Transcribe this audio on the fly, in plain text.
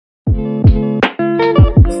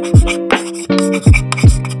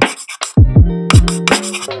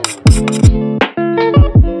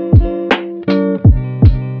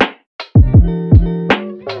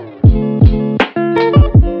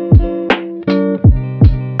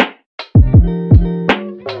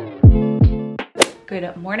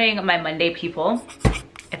Good morning, my Monday people.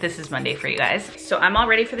 If this is Monday for you guys. So I'm all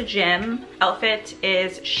ready for the gym. Outfit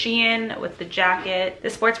is SHEIN with the jacket. The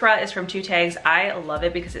sports bra is from Two Tags. I love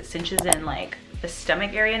it because it cinches in like the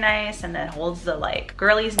stomach area nice and then holds the like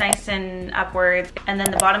girlies nice and upwards. And then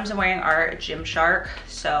the bottoms I'm wearing are Gymshark.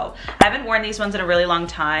 So I haven't worn these ones in a really long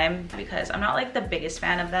time because I'm not like the biggest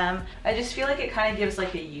fan of them. I just feel like it kind of gives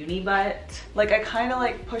like a uni butt. Like I kind of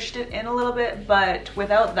like pushed it in a little bit, but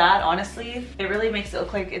without that, honestly, it really makes it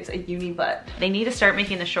look like it's a uni butt. They need to start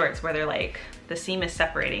making the shorts where they're like, the seam is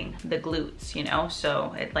separating the glutes, you know?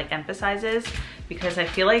 So it like emphasizes, because I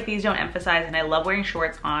feel like these don't emphasize, and I love wearing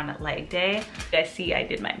shorts on leg day. You guys see I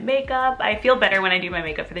did my makeup. I feel better when I do my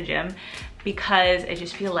makeup for the gym because I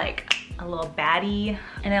just feel like a little baddie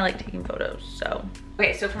and I like taking photos, so.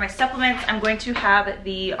 Okay, so for my supplements, I'm going to have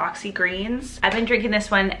the Oxy Greens. I've been drinking this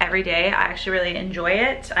one every day. I actually really enjoy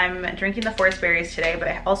it. I'm drinking the forest berries today, but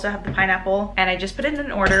I also have the pineapple, and I just put in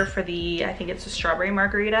an order for the, I think it's a strawberry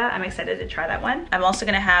margarita. I'm excited to try that one. I'm also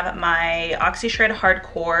gonna have my Oxy Shred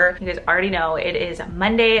Hardcore. You guys already know it is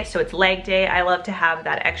Monday, so it's leg day. I love to have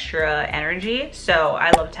that extra energy, so I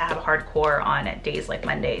love to have hardcore on days like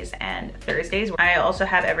Mondays and Thursdays. I also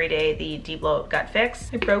have every day the Debloat Gut Fix.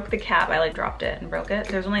 I broke the cap. I like dropped it and broke it.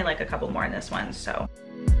 There's only like a couple more in this one, so.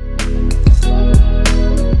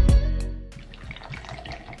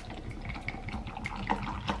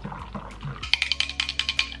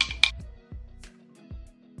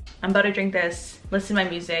 I'm about to drink this, listen to my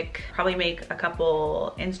music, probably make a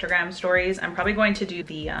couple Instagram stories. I'm probably going to do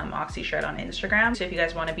the Oxy Shred on Instagram. So if you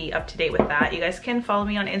guys want to be up to date with that, you guys can follow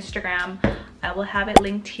me on Instagram. I will have it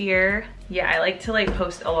linked here. Yeah, I like to like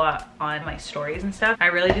post a lot on my stories and stuff. I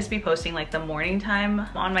really just be posting like the morning time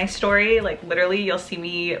on my story. Like literally you'll see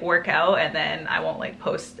me work out and then I won't like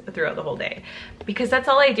post throughout the whole day because that's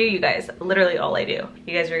all I do, you guys. Literally all I do.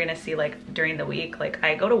 You guys are gonna see like during the week, like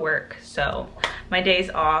I go to work. So my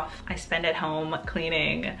days off, I spend at home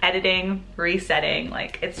cleaning, editing, resetting.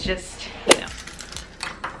 Like it's just, you know.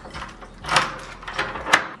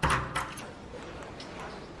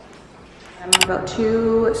 I'm about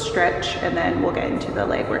to stretch and then we'll get into the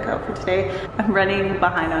leg workout for today. I'm running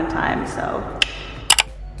behind on time, so.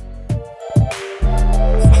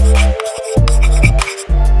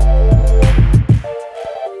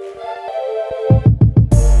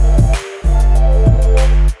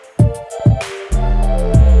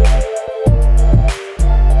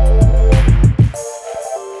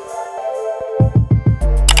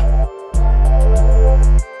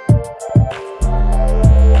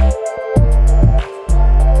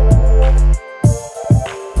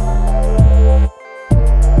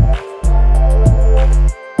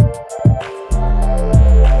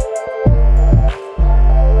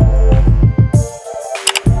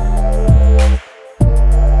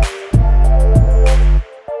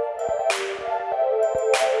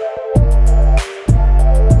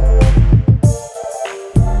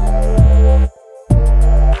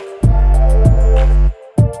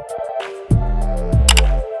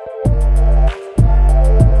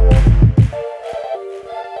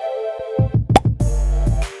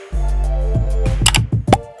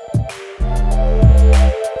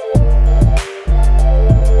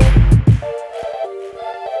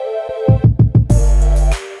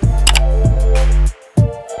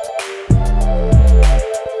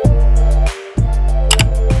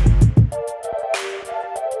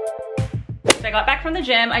 I got back from the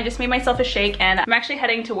gym. I just made myself a shake and I'm actually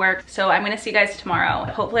heading to work. So I'm gonna see you guys tomorrow.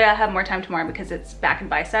 Hopefully I'll have more time tomorrow because it's back and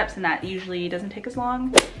biceps and that usually doesn't take as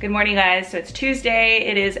long. Good morning guys. So it's Tuesday.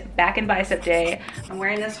 It is back and bicep day. I'm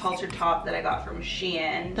wearing this halter top that I got from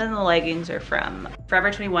SHEIN. Then the leggings are from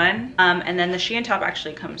Forever 21. And then the SHEIN top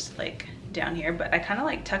actually comes like down here, but I kind of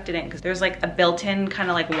like tucked it in because there's like a built-in kind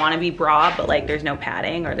of like wannabe bra, but like there's no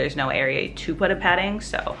padding or there's no area to put a padding.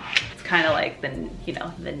 So it's kind of like the, you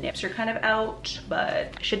know, the nips are kind of out, but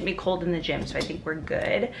it shouldn't be cold in the gym. So I think we're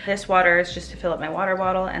good. This water is just to fill up my water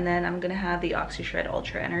bottle. And then I'm going to have the Oxy Shred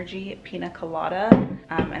Ultra Energy Pina Colada.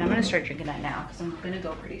 And I'm going to start drinking that now because I'm going to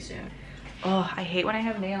go pretty soon. Oh, I hate when I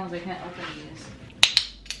have nails. I can't open these.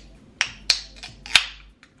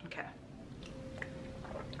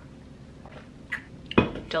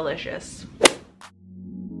 Delicious.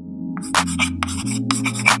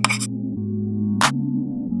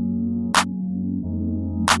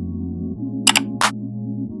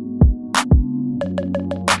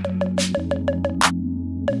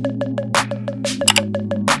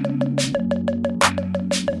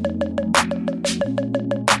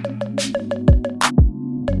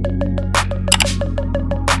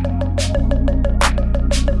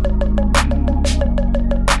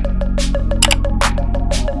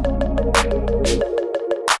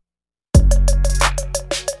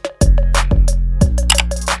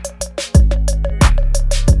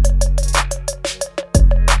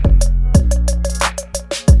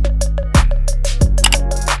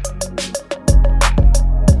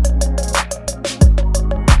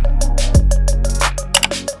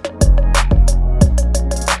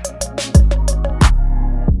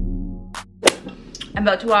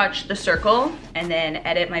 watch The Circle and then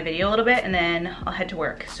edit my video a little bit, and then I'll head to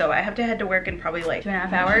work. So I have to head to work in probably like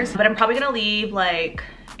 2.5 hours, but I'm probably gonna leave like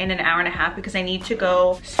in an hour and a half because I need to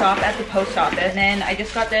go stop at the post office. And then I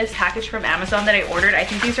just got this package from Amazon that I ordered. I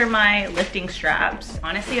think these are my lifting straps.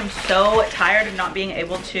 Honestly, I'm so tired of not being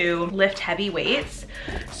able to lift heavy weights.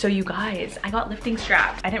 So you guys, I got lifting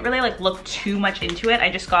straps. I didn't really like look too much into it. I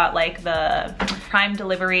just got like the Prime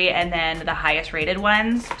delivery and then the highest rated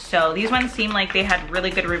ones. So these ones seem like they had really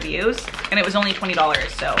good reviews and it was only $20.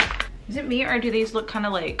 So is it me or do these look kind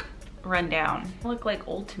of like run down? They look like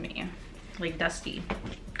old to me, like dusty.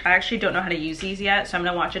 I actually don't know how to use these yet, so I'm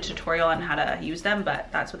gonna watch a tutorial on how to use them,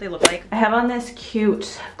 but that's what they look like. I have on this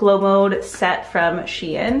cute glow mode set from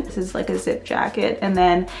SHEIN. This is like a zip jacket, and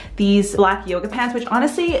then these black yoga pants, which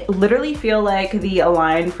honestly literally feel like the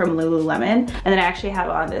Align from Lululemon. And then I actually have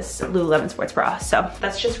on this Lululemon sports bra. So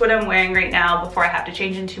that's just what I'm wearing right now before I have to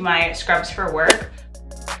change into my scrubs for work.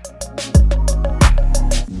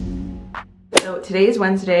 So today is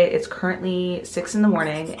Wednesday, it's currently 6 in the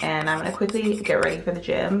morning, and I'm gonna quickly get ready for the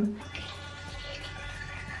gym.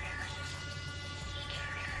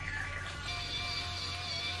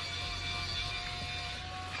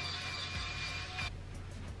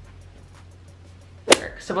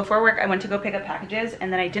 So before work, I went to go pick up packages,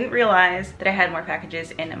 and then I didn't realize that I had more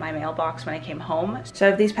packages in my mailbox when I came home. So I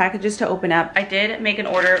have these packages to open up. I did make an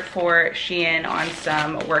order for SHEIN on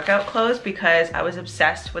some workout clothes because I was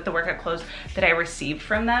obsessed with the workout clothes that I received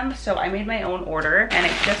from them. So I made my own order, and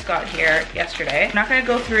it just got here yesterday. I'm not gonna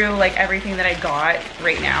go through like everything that I got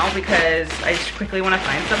right now because I just quickly wanna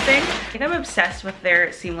find something. I think I'm obsessed with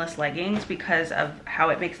their seamless leggings because of how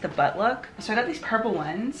it makes the butt look. So I got these purple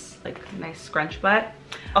ones, like nice scrunch butt.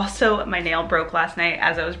 Also, my nail broke last night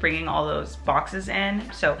as I was bringing all those boxes in.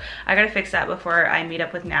 So I gotta fix that before I meet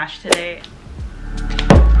up with Nash today.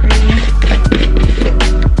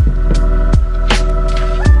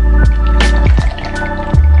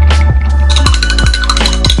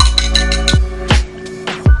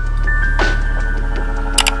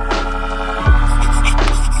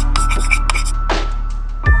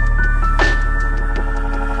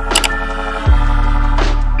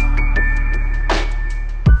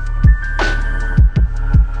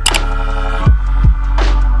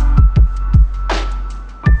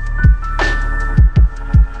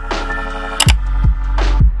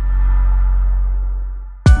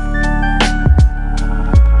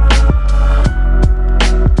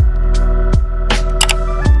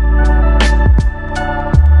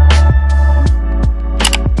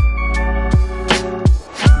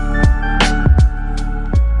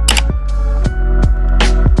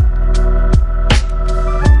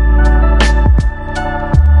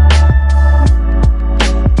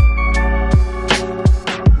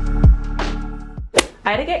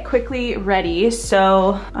 Quickly ready,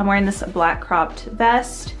 so I'm wearing this black cropped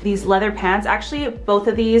vest, these leather pants. Actually, both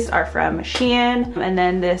of these are from SHEIN, and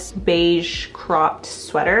then this beige cropped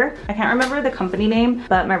sweater. I can't remember the company name,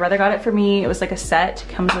 but my brother got it for me. It was like a set,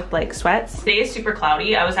 comes with like sweats. Today is super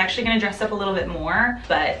cloudy. I was actually gonna dress up a little bit more,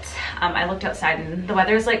 but I looked outside and the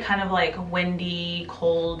weather is like kind of like windy,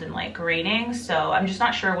 cold, and like raining. So I'm just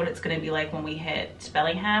not sure what it's gonna be like when we hit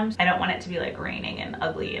Bellingham. I don't want it to be like raining and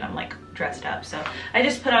ugly and I'm like dressed up. So I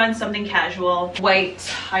just put on something casual, white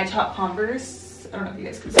high top Converse. I don't know if you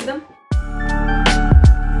guys can see them.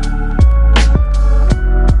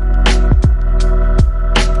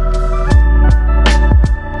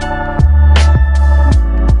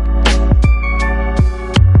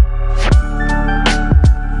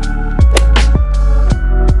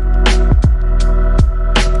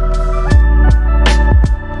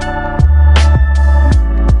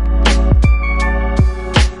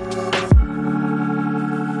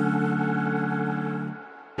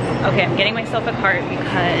 Okay, I'm getting myself a cart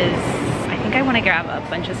because I think I want to grab a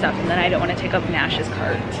bunch of stuff and then I don't want to take up Nash's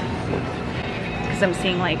cart because I'm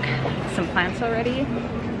seeing like some plants already.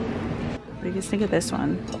 What do you guys think of this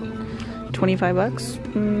one? 25 bucks?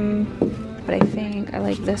 But I think I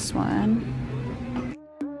like this one.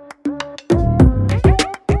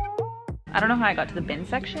 I don't know how I got to the bin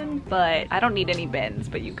section, but I don't need any bins.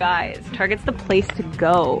 But you guys, Target's the place to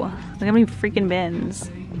go. Look how many freaking bins.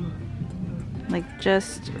 Like,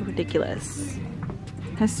 just ridiculous.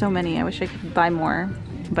 It has so many. I wish I could buy more,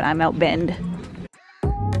 but I'm outbinned.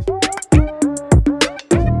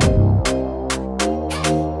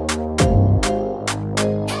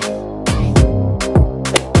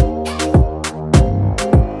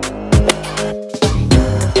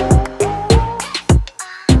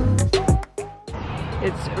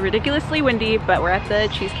 It's ridiculously windy, but we're at the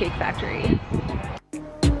Cheesecake Factory.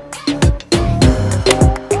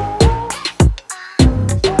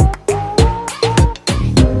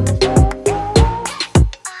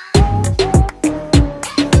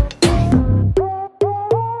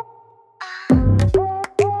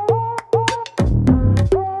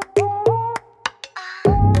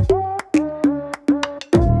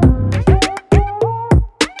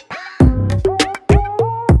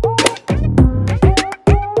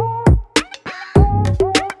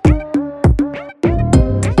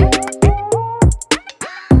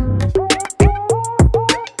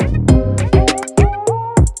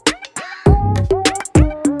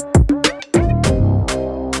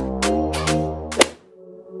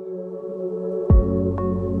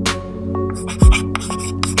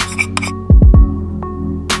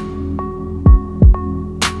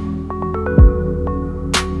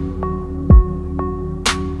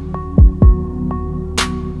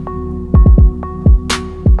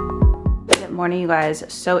 morning, you guys.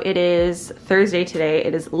 So it is Thursday today.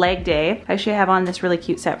 It is leg day. I actually have on this really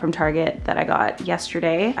cute set from Target that I got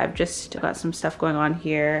yesterday. I've just got some stuff going on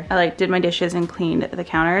here. I did my dishes and cleaned the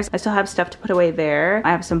counters. I still have stuff to put away there.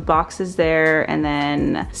 I have some boxes there, and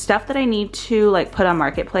then stuff that I need to put on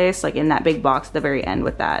Marketplace, in that big box at the very end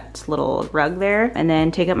with that little rug there. And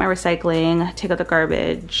then take out my recycling, take out the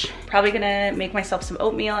garbage. Probably gonna make myself some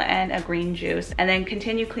oatmeal and a green juice, and then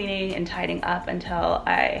continue cleaning and tidying up until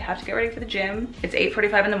I have to get ready for the gym. It's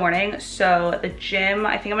 8:45 in the morning, so the gym,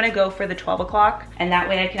 I think I'm gonna go for the 12 o'clock, and that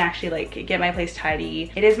way I can actually get my place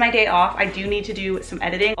tidy. It is my day off. I do need to do some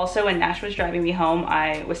editing. Also, when Nash was driving me home,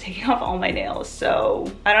 I was taking off all my nails,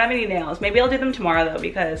 so I don't have any nails. Maybe I'll do them tomorrow though,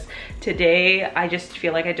 because today I just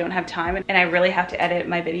feel like I don't have time, and I really have to edit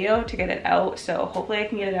my video to get it out, so hopefully I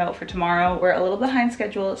can get it out for tomorrow. We're a little behind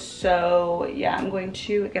schedule, so yeah, I'm going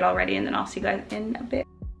to get all ready and then I'll see you guys in a bit.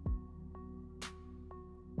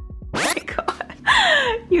 Oh my god,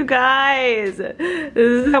 you guys, this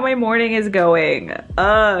is how my morning is going.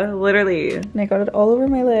 Literally. And I got it all over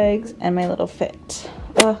my legs and my little fit.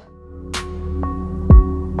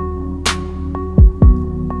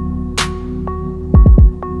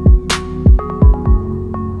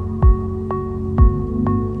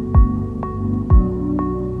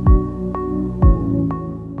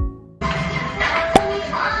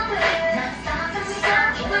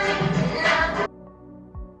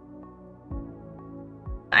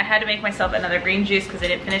 I had to make myself another green juice because I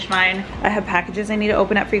didn't finish mine. I have packages I need to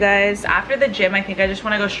open up for you guys. After the gym, I think I just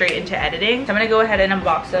want to go straight into editing. So I'm gonna go ahead and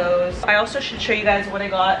unbox those. I also should show you guys what I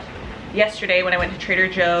got yesterday when I went to Trader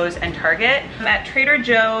Joe's and Target. At Trader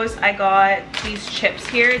Joe's, I got these chips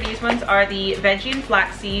here. These ones are the veggie and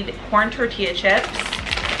flaxseed corn tortilla chips.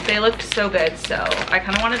 They looked so good, so I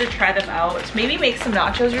kind of wanted to try them out. Maybe make some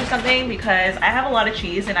nachos or something, because I have a lot of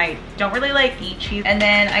cheese and I don't really eat cheese. And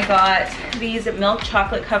then I got these milk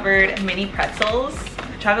chocolate covered mini pretzels.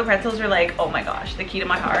 Chocolate pretzels are oh my gosh, the key to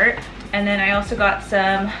my heart. And then I also got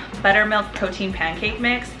some buttermilk protein pancake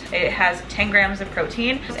mix. It has 10 grams of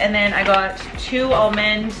protein. And then I got 2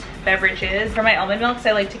 almond beverages. For my almond milks,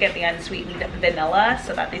 I like to get the unsweetened vanilla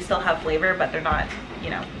so that they still have flavor, but they're not,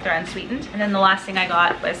 they're unsweetened. And then the last thing I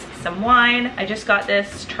got was some wine. I just got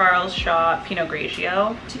this Charles Shaw Pinot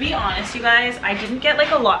Grigio. To be honest, you guys, I didn't get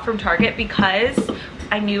a lot from Target because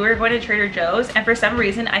I knew we were going to Trader Joe's, and for some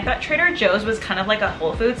reason I thought Trader Joe's was kind of like a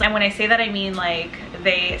Whole Foods. And when I say that, I mean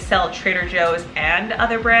they sell Trader Joe's and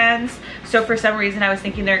other brands. So for some reason I was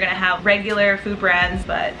thinking they're gonna have regular food brands,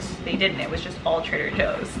 but they didn't. It was just all Trader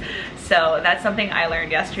Joe's. So that's something I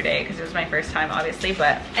learned yesterday because it was my first time, obviously.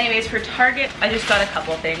 But anyways, for Target, I just got a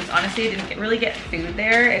couple things. Honestly, I didn't really get food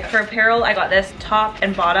there. For apparel, I got this top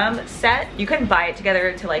and bottom set. You couldn't buy it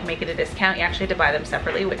together to make it a discount. You actually had to buy them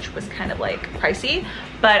separately, which was kind of pricey.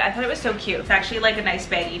 But I thought it was so cute. It's actually a nice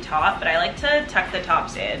baggy top, but I like to tuck the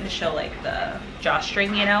tops in to show the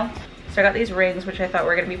drawstring, So I got these rings, which I thought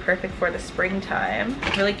were gonna be perfect for the springtime.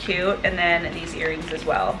 Really cute. And then these earrings as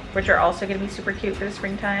well, which are also gonna be super cute for the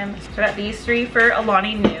springtime. So I got these 3 for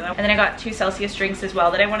Alani New. And then I got 2 Celsius drinks as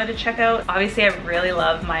well that I wanted to check out. Obviously, I really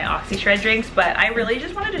love my Oxy Shred drinks, but I really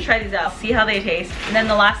just wanted to try these out, see how they taste. And then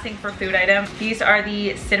the last thing for food item, these are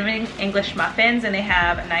the cinnamon English muffins, and they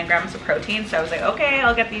have 9 grams of protein. So I was okay,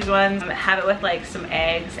 I'll get these ones. Have it with some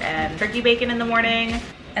eggs and turkey bacon in the morning.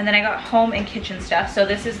 And then I got home and kitchen stuff. So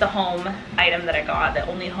this is the home item that I got, the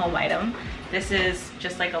only home item. This is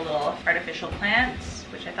just a little artificial plant,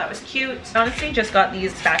 which I thought was cute. Honestly, just got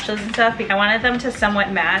these spatulas and stuff because I wanted them to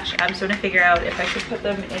somewhat match. I'm still gonna figure out if I should put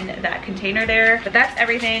them in that container there. But that's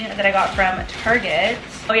everything that I got from Target.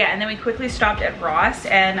 Oh yeah, and then we quickly stopped at Ross,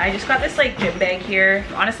 and I just got this gym bag here.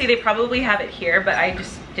 Honestly, they probably have it here, but I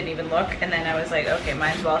just didn't even look. And then I was okay,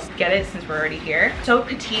 might as well get it since we're already here. So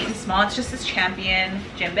petite and small. It's just this Champion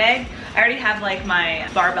gym bag. I already have my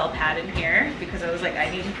barbell pad in here because I was I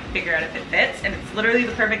need to figure out if it fits, and it's literally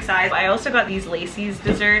the perfect size. I also got these Lacey's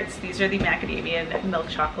desserts. These are the macadamia milk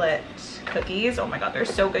chocolate cookies. Oh my god, they're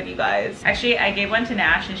so good, you guys. Actually, I gave one to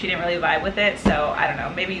Nash and she didn't really vibe with it, so I don't know,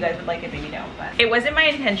 maybe you guys would like it, maybe no. But it wasn't my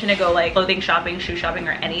intention to go clothing shopping, shoe shopping,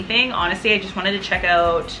 or anything. Honestly, I just wanted to check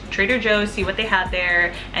out Trader Joe's, see what they had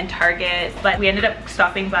there, and Target. But we ended up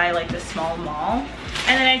stopping by the small mall.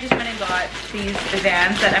 And then I just went and got these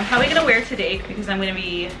Vans that I'm probably gonna wear today because I'm gonna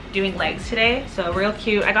be doing legs today. So real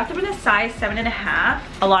cute. I got them in a size 7.5.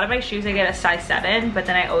 A lot of my shoes I get a size 7, but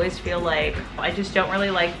then I always feel I just don't really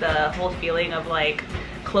like the whole feeling of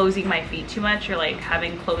closing my feet too much, or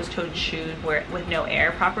having closed-toed shoes with no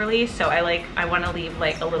air properly. So I want to leave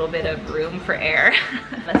a little bit of room for air.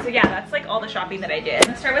 So yeah, that's all the shopping that I did.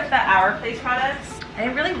 Let's start with the Our Place products. I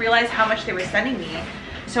didn't really realize how much they were sending me.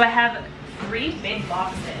 So I have 3 big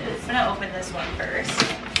boxes. I'm gonna open this one first.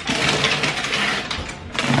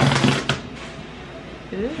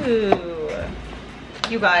 Ooh.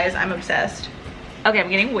 You guys, I'm obsessed. Okay, I'm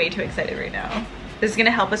getting way too excited right now. This is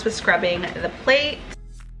gonna help us with scrubbing the plate.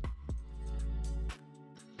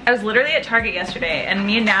 I was literally at Target yesterday and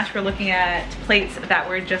me and Nash were looking at plates that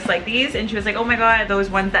were just like these, and she was like, oh my god, those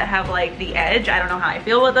ones that have like the edge, I don't know how I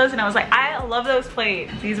feel about those. And I was like, I love those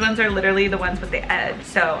plates. These ones are literally the ones with the edge.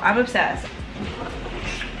 So I'm obsessed.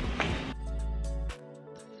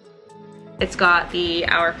 It's got the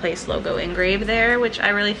Our Place logo engraved there, which I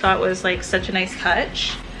really thought was like such a nice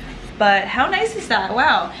touch. But how nice is that?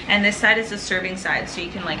 Wow. And this side is the serving side, so you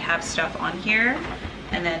can like have stuff on here.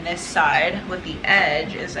 And then this side with the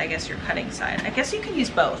edge is, I guess, your cutting side. I guess you can use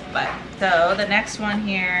both, but. So the next one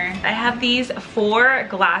here, I have these 4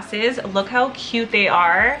 glasses. Look how cute they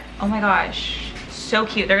are. Oh my gosh, so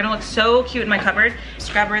cute. They're gonna look so cute in my cupboard.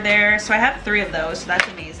 Scrubber there. So I have 3 of those, so that's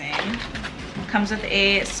amazing. Comes with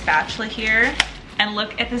a spatula here. And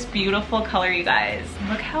look at this beautiful color, you guys.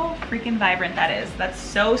 Look how freaking vibrant that is. That's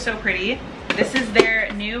so, so pretty. This is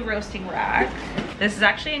their new roasting rack. This is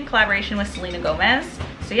actually in collaboration with Selena Gomez.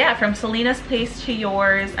 So yeah, from Selena's place to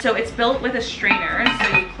yours. So it's built with a strainer,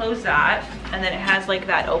 so you close that, and then it has like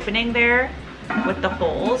that opening there with the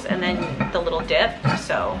holes, and then the little dip,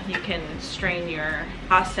 so you can strain your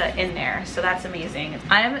pasta in there. So that's amazing.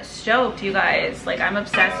 I'm stoked, you guys. Like, I'm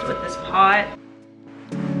obsessed with this pot.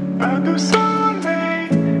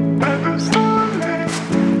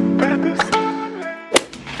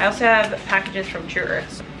 I also have packages from True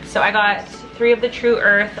Earth. So I got 3 of the True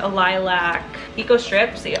Earth Lilac Eco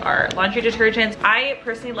Strips. They are laundry detergents. I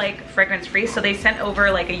personally like fragrance free, so they sent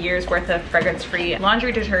over like a year's worth of fragrance free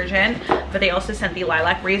laundry detergent, but they also sent the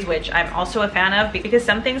Lilac Breeze, which I'm also a fan of because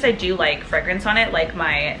some things I do like fragrance on it, like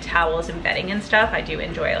my towels and bedding and stuff. I do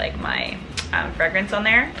enjoy like my fragrance on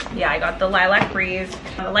there. Yeah, I got the Lilac Breeze.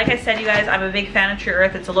 Like I said, you guys, I'm a big fan of True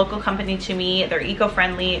Earth. It's a local company to me. They're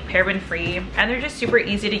eco-friendly, paraben free, and they're just super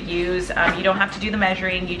easy to use. You don't have to do the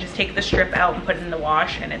measuring. You just take the strip out and put it in the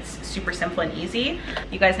wash, and it's super simple and easy.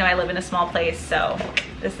 You guys know I live in a small place, so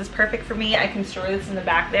this is perfect for me. I can store this in the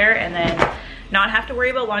back there and then not have to worry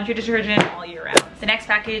about laundry detergent all year round. The next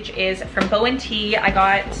package is from Bow & Tea. I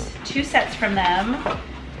got 2 sets from them.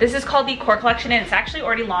 This is called the Core Collection, and it's actually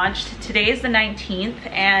already launched. Today is the 19th,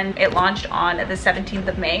 and it launched on the 17th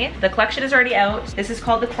of May. The collection is already out. This is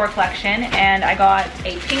called the Core Collection, and I got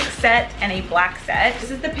a pink set and a black set. This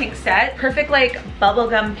is the pink set. Perfect like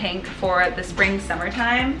bubblegum pink for the spring,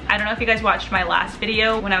 summertime. I don't know if you guys watched my last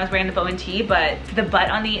video when I was wearing the Bow & Tea, but the butt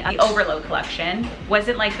on the Overload collection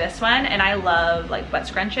wasn't like this one, and I love like butt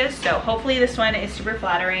scrunches, so hopefully this one is super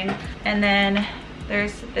flattering. And then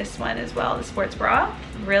there's this one as well, the sports bra.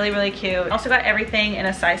 Really, really cute. Also got everything in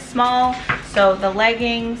a size small. So the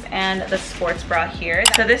leggings and the sports bra here.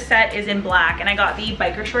 So this set is in black, and I got the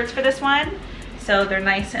biker shorts for this one. So they're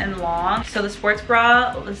nice and long. So the sports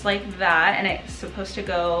bra is like that, and it's supposed to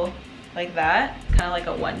go like that, kind of like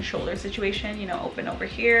a one shoulder situation, you know, open over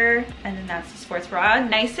here, and then that's the sports bra.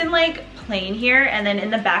 Nice and like plain here, and then in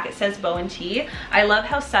the back it says Bow & Tea. I love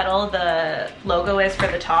how subtle the logo is for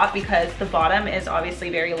the top because the bottom is obviously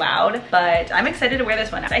very loud, but I'm excited to wear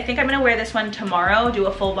this one. I think I'm gonna wear this one tomorrow, do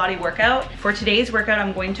a full body workout. For today's workout,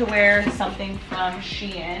 I'm going to wear something from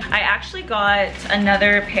SHEIN. I actually got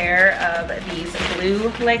another pair of these blue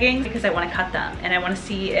leggings because I want to cut them, and I want to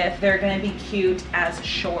see if they're gonna be cute as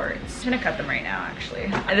shorts. I'm gonna cut them right now, actually.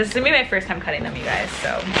 This is gonna be my first time cutting them, you guys,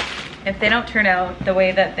 so if they don't turn out the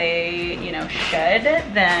way that they, you know, should,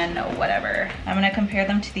 then whatever. I'm gonna compare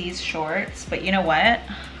them to these shorts, but you know what?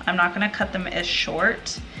 I'm not gonna cut them as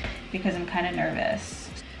short because I'm kind of nervous.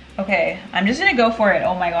 Okay, I'm just gonna go for it.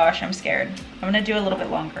 Oh my gosh, I'm scared. I'm gonna do a little bit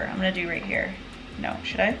longer. I'm gonna do right here. No,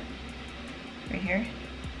 should I? Right here?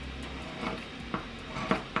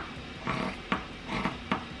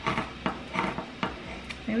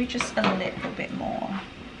 Maybe just a little bit more.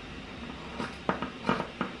 I'm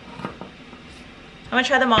gonna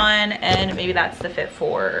try them on, and maybe that's the fit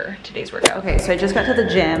for today's workout. Okay, so I just got to the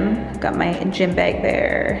gym, got my gym bag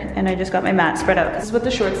there, and I just got my mat spread out. This is what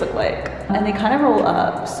the shorts look like. And they kind of roll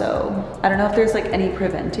up, so I don't know if there's like any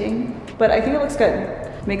preventing, but I think it looks good.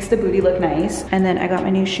 Makes the booty look nice. And then I got my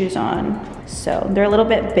new shoes on. So they're a little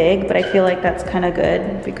bit big, but I feel like that's kind of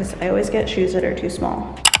good because I always get shoes that are too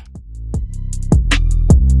small.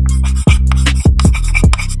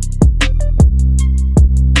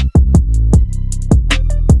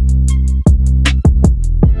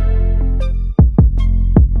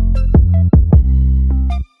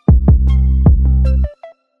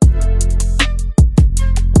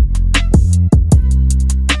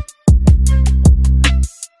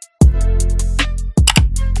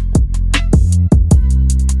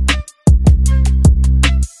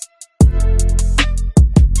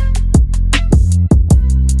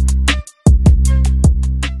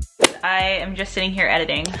 just sitting here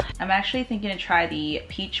editing. I'm actually thinking to try the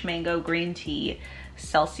peach mango green tea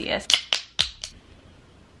Celsius.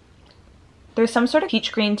 There's some sort of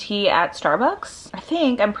peach green tea at Starbucks, I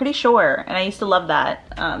think. I'm pretty sure, and I used to love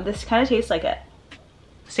that. This kind of tastes like it.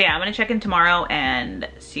 So yeah, I'm gonna check in tomorrow and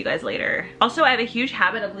see you guys later. Also, I have a huge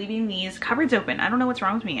habit of leaving these cupboards open. I don't know what's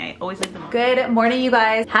wrong with me. I always leave them open. Good morning, you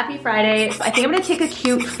guys. Happy Friday. So I think I'm gonna take a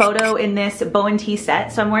cute photo in this bow and tee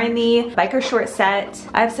set. So I'm wearing the biker short set.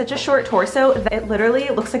 I have such a short torso that it literally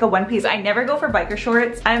looks like a one piece. I never go for biker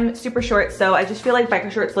shorts. I'm super short, so I just feel like biker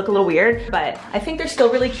shorts look a little weird, but I think they're still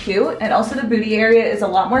really cute. And also the booty area is a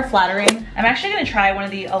lot more flattering. I'm actually gonna try one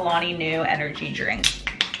of the Alani Nu energy drinks.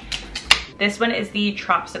 This one is the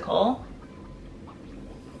Tropsicle.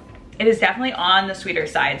 It is definitely on the sweeter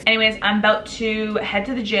side. Anyways, I'm about to head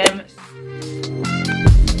to the gym.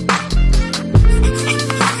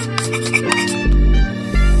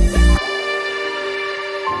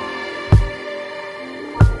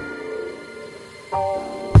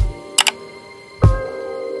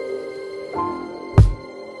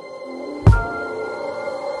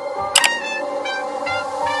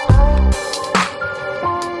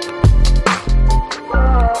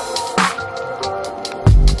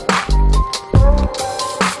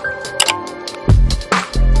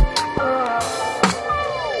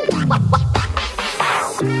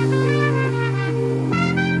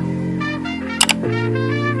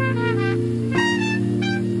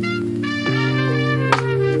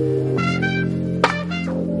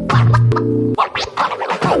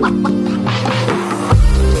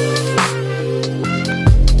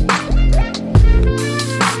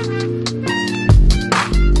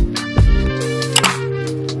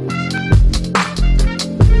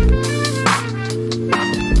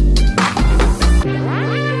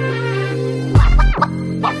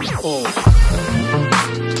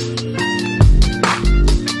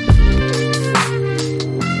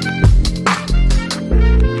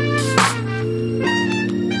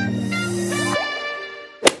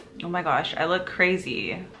 Oh my gosh, I look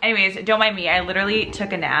crazy. Anyways, don't mind me, I literally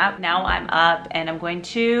took a nap. Now I'm up and I'm going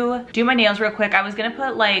to do my nails real quick. I was gonna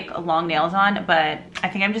put like long nails on, but I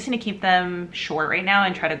think I'm just gonna keep them short right now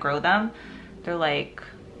and try to grow them. They're like,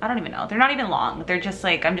 I don't even know, they're not even long. They're just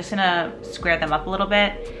like, I'm just gonna square them up a little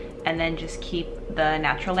bit and then just keep the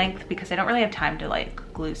natural length because I don't really have time to like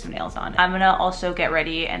glue some nails on. I'm gonna also get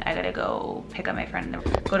ready and I gotta go pick up my friend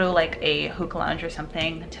and go to like a hookah lounge or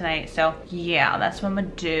something tonight. So yeah, that's what I'm gonna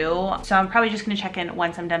do. So I'm probably just gonna check in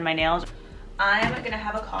once I'm done my nails. I'm gonna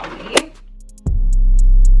have a coffee.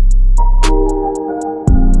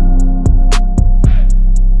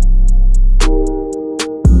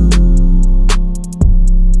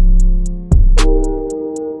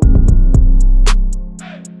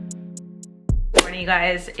 You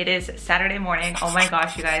guys, it is Saturday morning. Oh my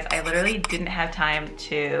gosh, you guys, I literally didn't have time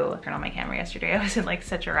to turn on my camera yesterday. I was in like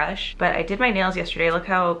such a rush, but I did my nails yesterday. Look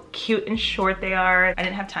how cute and short they are. I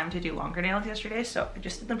didn't have time to do longer nails yesterday, so I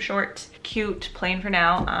just did them short, cute, plain for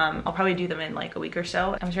now. I'll probably do them in like a week or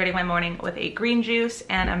so. I'm starting my morning with a green juice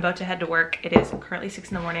and I'm about to head to work. It is currently 6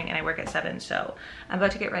 in the morning and I work at 7, so I'm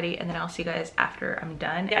about to get ready and then I'll see you guys after I'm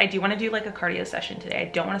done. I do want to do like a cardio session today. I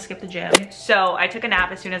don't want to skip the gym. So I took a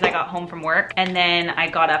nap as soon as I got home from work and then I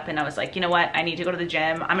got up and I was like, you know what? I need to go to the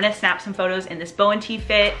gym. I'm gonna snap some photos in this bow and tee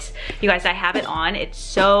fit. You guys, I have it on. It's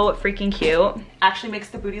so freaking cute. Actually makes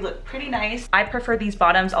the booty look pretty nice. I prefer these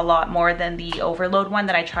bottoms a lot more than the overload one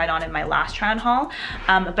that I tried on in my last try on haul.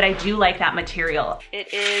 But I do like that material.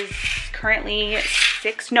 It is currently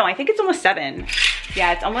 6, no, I think it's almost 7.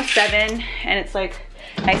 Yeah, it's almost 7 and it's like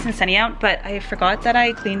nice and sunny out, but I forgot that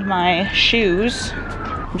I cleaned my shoes.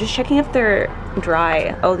 I'm just checking if they're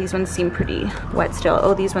dry. Oh, these ones seem pretty wet still.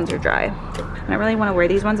 Oh, these ones are dry. I don't really want to wear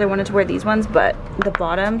these ones. I wanted to wear these ones, but the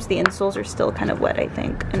bottoms, the insoles are still kind of wet, I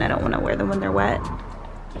think, and I don't want to wear them when they're wet.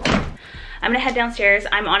 I'm gonna head downstairs.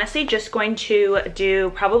 I'm honestly just going to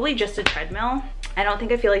do probably just a treadmill. I don't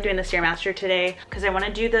think I feel like doing the Stairmaster today because I want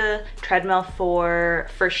to do the treadmill for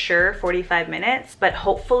sure 45 minutes, but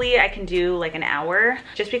hopefully I can do like an hour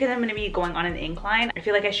just because I'm going to be going on an incline. I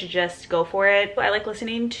feel like I should just go for it. I like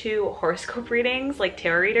listening to horoscope readings, like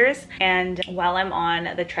tarot readers, and while I'm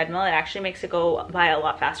on the treadmill it actually makes it go by a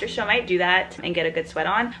lot faster, so I might do that and get a good sweat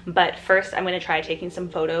on. But first I'm going to try taking some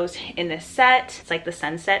photos in this set. It's like the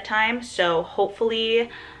sunset time, so hopefully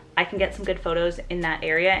I can get some good photos in that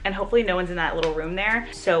area and hopefully no one's in that little room there,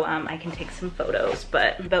 so I can take some photos.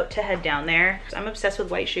 But I'm about to head down there. I'm obsessed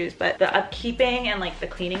with white shoes, but the upkeeping and like the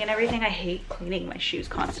cleaning and everything, I hate cleaning my shoes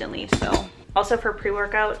constantly. So also for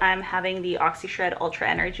pre-workout, I'm having the OxyShred Ultra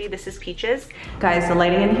Energy. This is peaches. Guys, the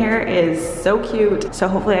lighting in here is so cute, so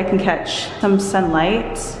hopefully I can catch some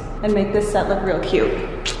sunlight and make this set look real cute.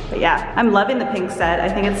 But yeah, I'm loving the pink set. I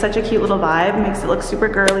think it's such a cute little vibe. Makes it look super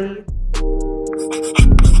girly.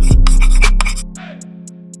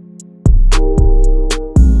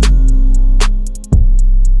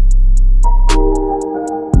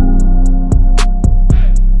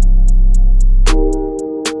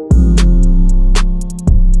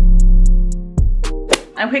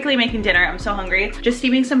 I'm quickly making dinner. I'm so hungry. Just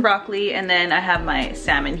steaming some broccoli, and then I have my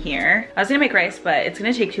salmon here. I was gonna make rice, but it's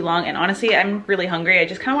gonna take too long, and honestly, I'm really hungry. I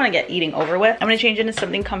just kind of want to get eating over with. I'm gonna change into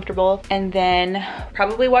something comfortable, and then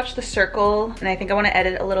probably watch The Circle, and I think I want to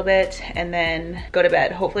edit a little bit, and then go to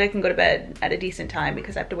bed. Hopefully I can go to bed at a decent time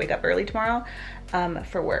because I have to wake up early tomorrow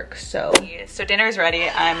for work. So dinner is ready.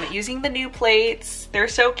 I'm using the new plates. They're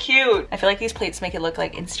so cute. I feel like these plates make it look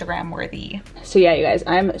like Instagram worthy. So yeah, you guys,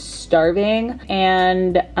 I'm starving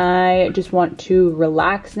and I just want to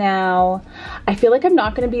relax now. I feel like I'm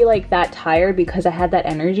not gonna be like that tired because I had that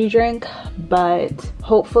energy drink, but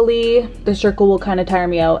hopefully The Circle will kind of tire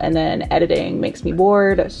me out, and then editing makes me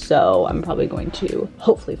bored. So I'm probably going to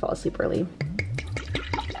hopefully fall asleep early.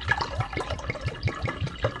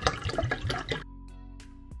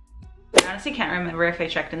 I honestly can't remember if I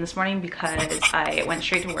checked in this morning because I went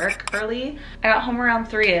straight to work early. I got home around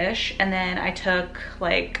 3-ish, and then I took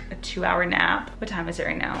like a 2-hour nap. What time is it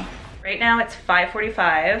right now? Right now it's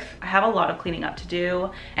 5:45. I have a lot of cleaning up to do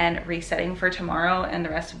and resetting for tomorrow and the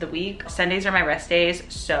rest of the week. Sundays are my rest days,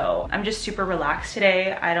 so I'm just super relaxed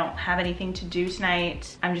today. I don't have anything to do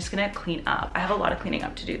tonight. I'm just gonna clean up. I have a lot of cleaning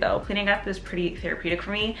up to do though. Cleaning up is pretty therapeutic for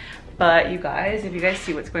me, but you guys, if you guys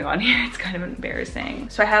see what's going on here, it's kind of embarrassing.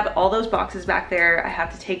 So I have all those boxes back there I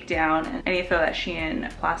have to take down, and I need to throw that SHEIN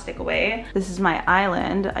plastic away. This is my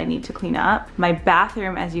island I need to clean up. My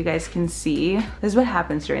bathroom, as you guys can see, this is what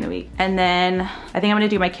happens during the week. And then I think I'm gonna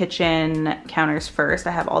do my kitchen counters first.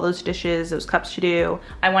 I have all those dishes, those cups to do.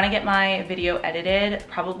 I wanna get my video edited,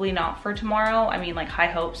 probably not for tomorrow. I mean, like high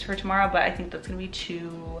hopes for tomorrow, but I think that's gonna be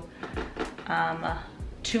too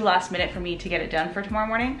last minute for me to get it done for tomorrow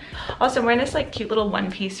morning. Also, I'm wearing this like cute little one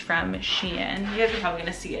piece from SHEIN. You guys are probably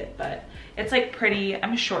gonna see it, but it's like pretty.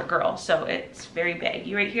 I'm a short girl, so it's very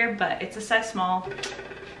baggy right here, but it's a size small,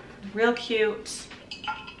 real cute.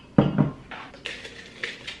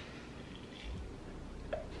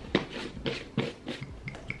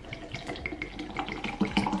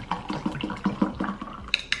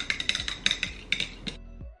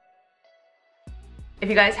 If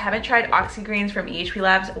you guys haven't tried Oxy greens from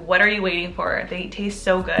EHPLabs, what are you waiting for? They taste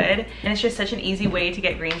so good, and it's just such an easy way to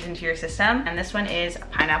get greens into your system. And this one is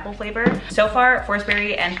pineapple flavor. So far,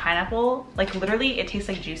 forceberry and pineapple, like literally it tastes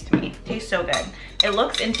like juice to me. It tastes so good. It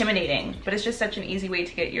looks intimidating, but it's just such an easy way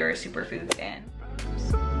to get your superfoods in.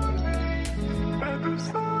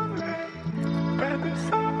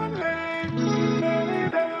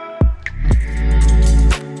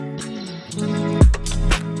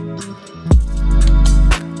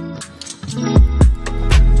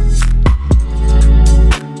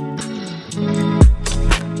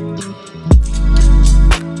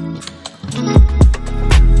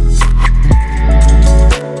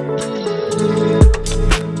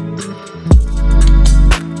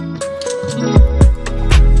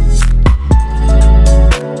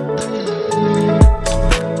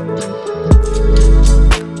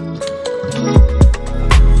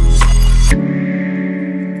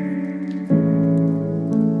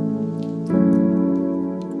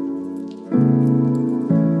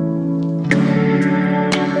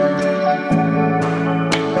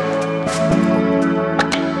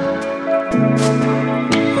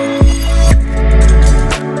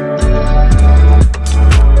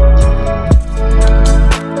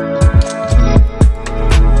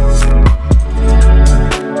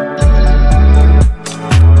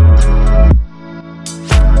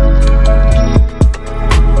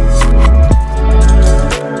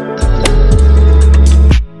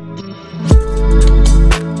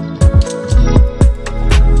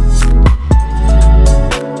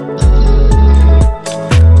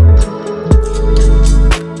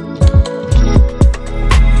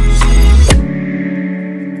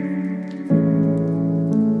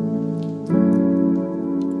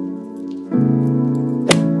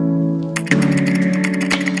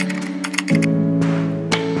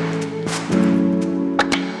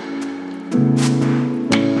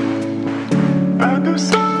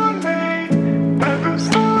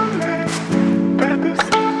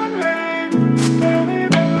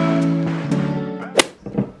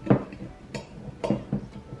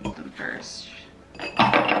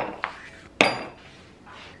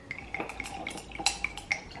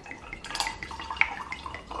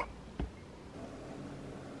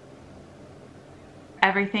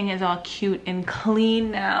 everything is all cute and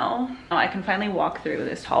clean now. Oh, I can finally walk through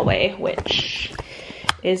this hallway, which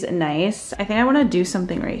is nice. I think I want to do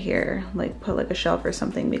something right here, like put like a shelf or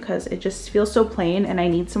something, because it just feels so plain and I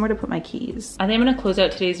need somewhere to put my keys. I think I'm gonna close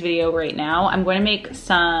out today's video right now. I'm going to make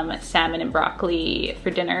some salmon and broccoli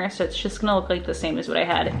for dinner, so it's just gonna look like the same as what I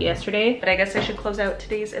had yesterday. But I guess I should close out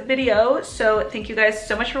today's video. So thank you guys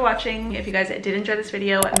so much for watching. If you guys did enjoy this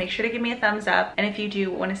video, make sure to give me a thumbs up. And if you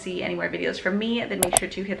do want to see any more videos from me, then make sure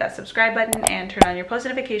to hit that subscribe button and turn on your post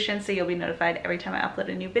notifications so you'll be notified every time I upload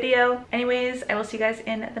a new video. Anyways, I will see you guys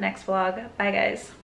in the next vlog. Bye guys.